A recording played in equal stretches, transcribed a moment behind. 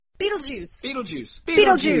Beetlejuice. Beetlejuice.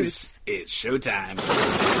 Beetlejuice. It's showtime.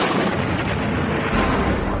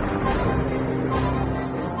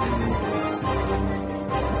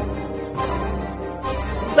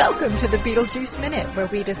 Welcome to the Beetlejuice Minute, where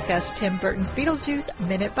we discuss Tim Burton's Beetlejuice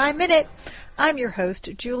minute by minute. I'm your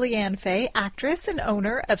host, Julianne Fay, actress and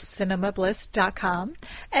owner of CinemaBliss.com,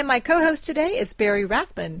 and my co-host today is Barry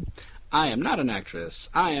Rathman. I am not an actress.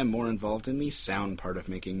 I am more involved in the sound part of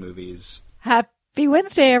making movies. Happy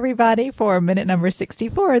Wednesday, everybody, for minute number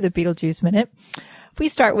 64 of the Beetlejuice Minute. We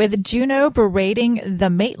start with Juno berating the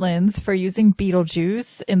Maitlands for using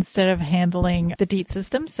Beetlejuice instead of handling the Dietzes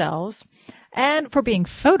themselves, and for being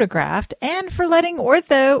photographed, and for letting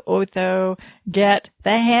Otho get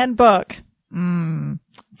the handbook.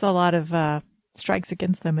 It's a lot of strikes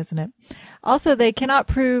against them, isn't it? Also, they do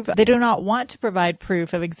not want to provide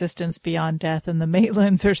proof of existence beyond death, and the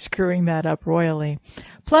Maitlands are screwing that up royally.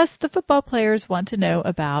 Plus, the football players want to know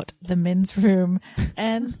about the men's room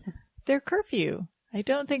and their curfew. I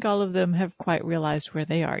don't think all of them have quite realized where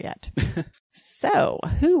they are yet. So,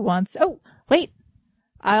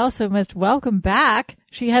 I also must welcome back.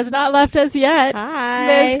 She has not left us yet.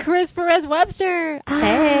 Hi. Miss Chris Perez-Webster.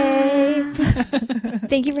 Hey.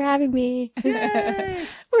 Thank you for having me. Yay.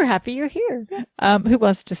 We're happy you're here. Who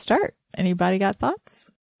wants to start? Anybody got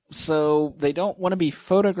thoughts? So they don't want to be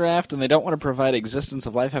photographed and they don't want to provide existence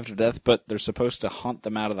of life after death, but they're supposed to hunt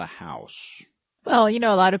them out of the house. Well, a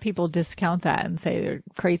lot of people discount that and say they're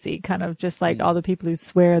crazy, kind of just like all the people who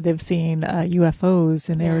swear they've seen UFOs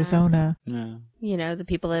in Arizona. Yeah. The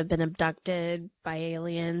people that have been abducted by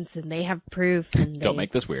aliens and they have proof. And Don't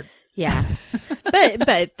make this weird. Yeah.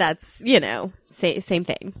 but that's, same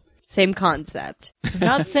thing. Same concept. I'm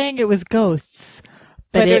not saying it was ghosts.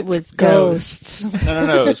 But it was ghosts.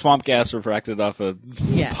 No. Swamp gas refracted off a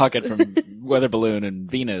pocket from weather balloon and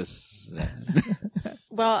Venus.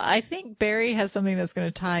 Well, I think Barry has something that's going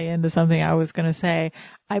to tie into something I was going to say.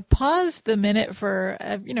 I paused the minute for,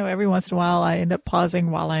 every once in a while I end up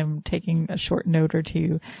pausing while I'm taking a short note or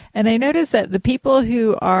two. And I noticed that the people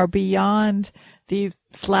who are beyond the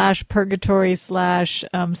 /purgatory/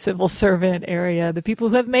 civil servant area, the people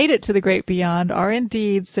who have made it to the great beyond are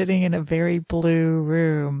indeed sitting in a very blue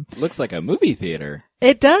room. Looks like a movie theater.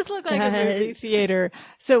 It does look like a movie theater.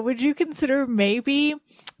 So would you consider maybe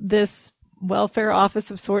this welfare office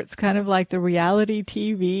of sorts kind of like the reality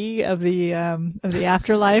TV of the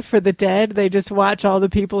afterlife for the dead? They just watch all the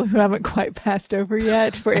people who haven't quite passed over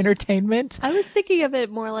yet for entertainment. I was thinking of it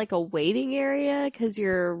more like a waiting area because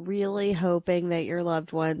you're really hoping that your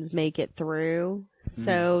loved ones make it through.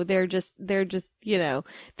 So they're just,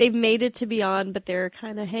 they've made it to beyond, but they're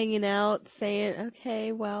kind of hanging out saying,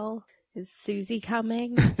 okay, well, is Susie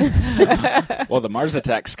coming? Well, the Mars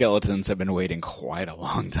Attack skeletons have been waiting quite a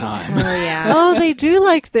long time. Oh, yeah. Oh, they do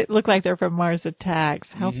look like they're from Mars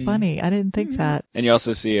Attacks. How funny. I didn't think that. And you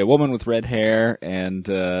also see a woman with red hair and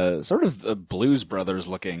sort of a Blues Brothers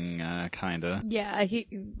looking kind of. Yeah,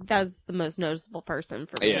 that's the most noticeable person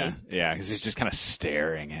for me. Yeah, because he's just kind of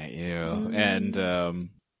staring at you. And I'm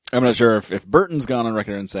not sure if Burton's gone on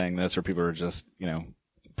record in saying this or people are just,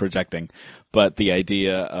 projecting, but the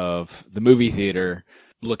idea of the movie theater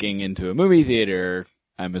looking into a movie theater,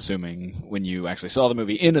 I'm assuming when you actually saw the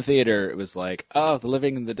movie in a theater, it was like, oh, the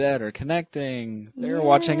living and the dead are connecting. They're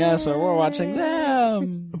watching us or we're watching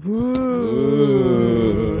them.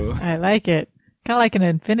 Ooh. I like it. Kind of like an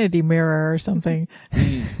infinity mirror or something.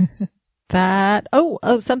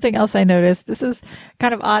 Something else I noticed. This is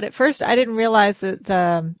kind of odd. At first, I didn't realize that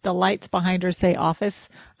the lights behind her say office.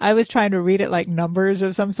 I was trying to read it like numbers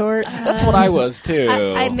of some sort. That's what I was too.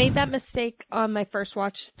 I made that mistake on my first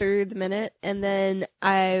watch through the minute, and then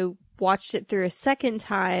I watched it through a second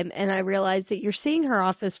time, and I realized that you're seeing her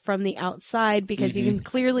office from the outside because you can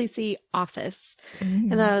clearly see office.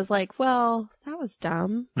 And I was like, well, that was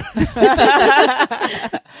dumb.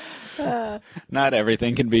 Not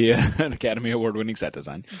everything can be an Academy Award-winning set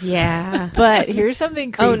design. Yeah. But here's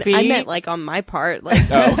something creepy. Oh, I meant like on my part, like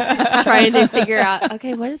trying to figure out,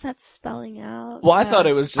 okay, what is that spelling out? Well, I thought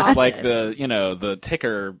it was just like the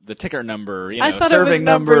ticker number, I thought serving it was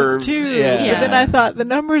numbers number too. Yeah. But then I thought the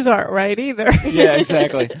numbers aren't right either. Yeah,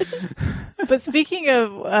 exactly. But speaking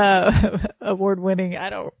of award-winning, I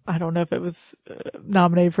don't know if it was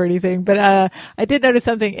nominated for anything, but I did notice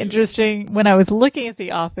something interesting when I was looking at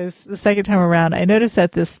The Office the second time around. I noticed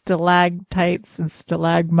that the stalactites and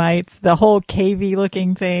stalagmites, the whole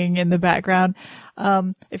cavey-looking thing in the background,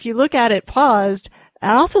 if you look at it paused, it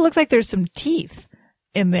also looks like there's some teeth.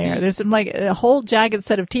 in there. There's some like a whole jagged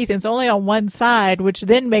set of teeth, and it's only on one side, which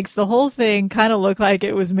then makes the whole thing kind of look like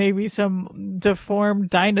it was maybe some deformed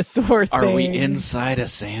dinosaur thing. Are we inside a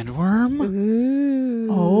sandworm? Ooh.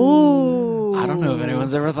 Oh. I don't know if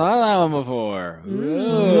anyone's ever thought of that one before.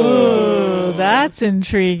 Ooh, that's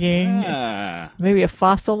intriguing. Yeah. Maybe a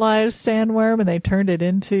fossilized sandworm and they turned it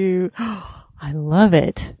into, I love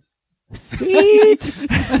it. Sweet.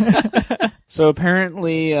 So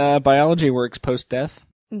apparently, biology works post-death.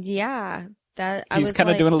 Yeah. That I He's was kind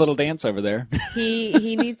of like, doing a little dance over there.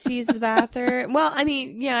 he needs to use the bathroom. Well, I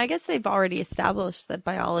mean, yeah, I guess they've already established that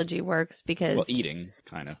biology works because Well, eating,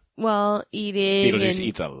 kind of. eating Beetlejuice and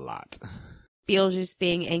eats a lot. Beetlejuice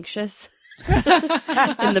being anxious in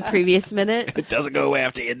the previous minute. It doesn't go away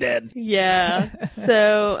after you're dead. Yeah.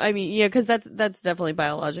 So, I mean, yeah, because that's definitely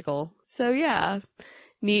biological. So, yeah.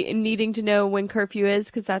 Needing to know when curfew is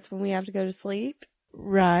because that's when we have to go to sleep.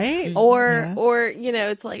 Right. Or, you know,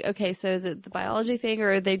 it's like, okay, so is it the biology thing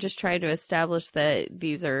or are they just trying to establish that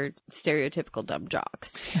these are stereotypical dumb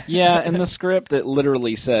jocks? Yeah, in the script, it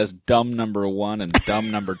literally says dumb number 1 and dumb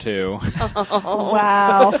number 2.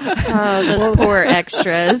 Wow. Oh, those poor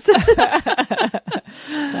extras. That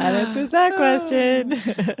answers that question.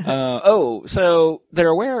 So they're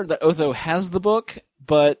aware that Otho has the book,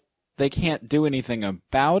 but they can't do anything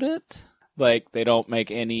about it. Like, they don't make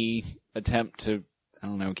any attempt to, I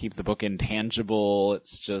don't know, keep the book intangible.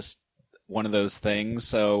 It's just one of those things.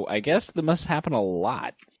 So I guess that must happen a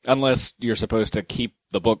lot. Unless you're supposed to keep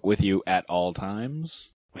the book with you at all times.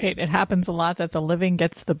 Wait, it happens a lot that the living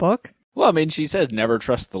gets the book? Well, I mean, she says never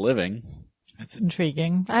trust the living. That's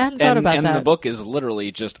intriguing. I hadn't thought about and that. the book is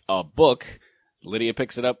literally just a book. Lydia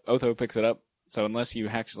picks it up, Otho picks it up. So unless you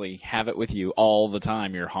actually have it with you all the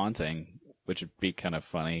time you're haunting, which would be kind of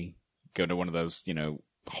funny, go to one of those, you know,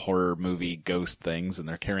 horror movie ghost things and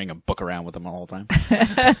they're carrying a book around with them all the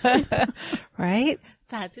time. Right?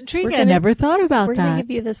 That's intriguing. Gonna- I never thought about We're going to that.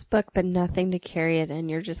 give you this book, but nothing to carry it in.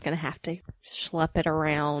 You're just going to have to schlep it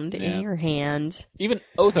around Yeah. in your hand. Even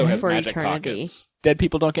Otho has For magic eternity. pockets. Dead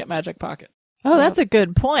people don't get magic pockets. Oh, that's a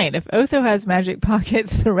good point. If Otho has magic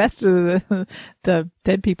pockets, the rest of the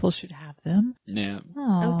dead people should have them. Yeah.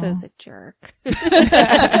 Aw. Otho's a jerk.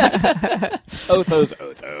 Otho's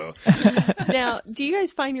Otho. Now, do you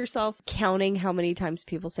guys find yourself counting how many times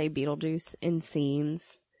people say Beetlejuice in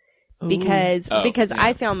scenes? Because Oh, yeah.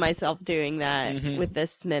 I found myself doing that Mhm. with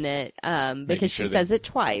this minute, because sure she that- says it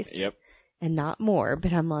twice. Yep. And not more,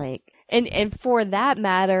 but I'm like, and for that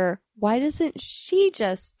matter, why doesn't she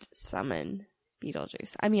just summon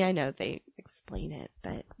Beetlejuice? I mean, I know they explain it,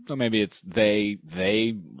 but Well, maybe it's they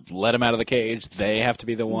let him out of the cage. They have to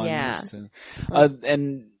be the ones Yeah. to.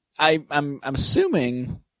 And I'm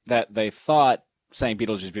assuming that they thought saying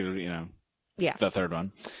Beetlejuice, you know, yeah. the third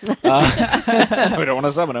one. We don't want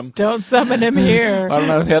to summon him. Don't summon him here. I don't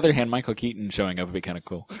know. On the other hand, Michael Keaton showing up would be kind of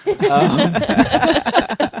cool.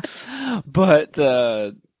 But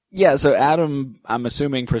yeah, so Adam, I'm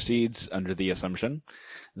assuming, proceeds under the assumption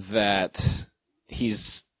that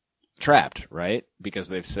he's trapped, right? Because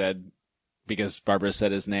Barbara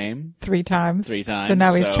said his name 3 times. 3 times. So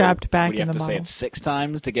now he's trapped back would you in have the to say model. it 6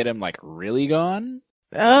 times to get him like really gone?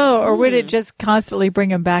 Oh, or would it just constantly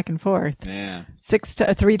bring him back and forth? Yeah.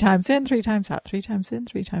 3 times in, 3 times out, 3 times in,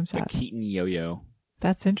 3 times The out. Keaton yo-yo.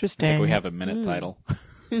 That's I interesting. think we have a minute title.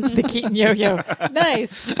 The Keaton yo-yo.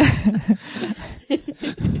 Nice.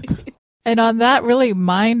 And on that really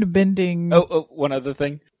mind-bending... Oh, one other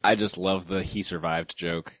thing. I just love the he survived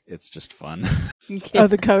joke. It's just fun. Oh,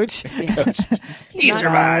 the coach. Coach, he Not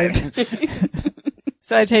survived.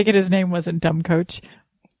 So I take it his name wasn't Dumb Coach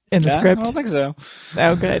in the Yeah, I script. don't think so.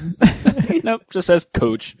 Oh, good. Nope, just says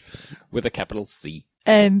coach with a capital C.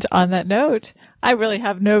 And on that note, I really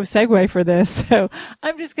have no segue for this, so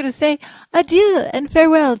I'm just going to say adieu and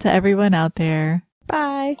farewell to everyone out there.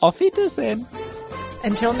 Bye. Auf Wiedersehen.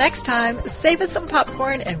 Until next time, save us some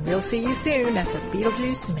popcorn and we'll see you soon at the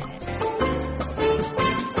Beetlejuice Minute.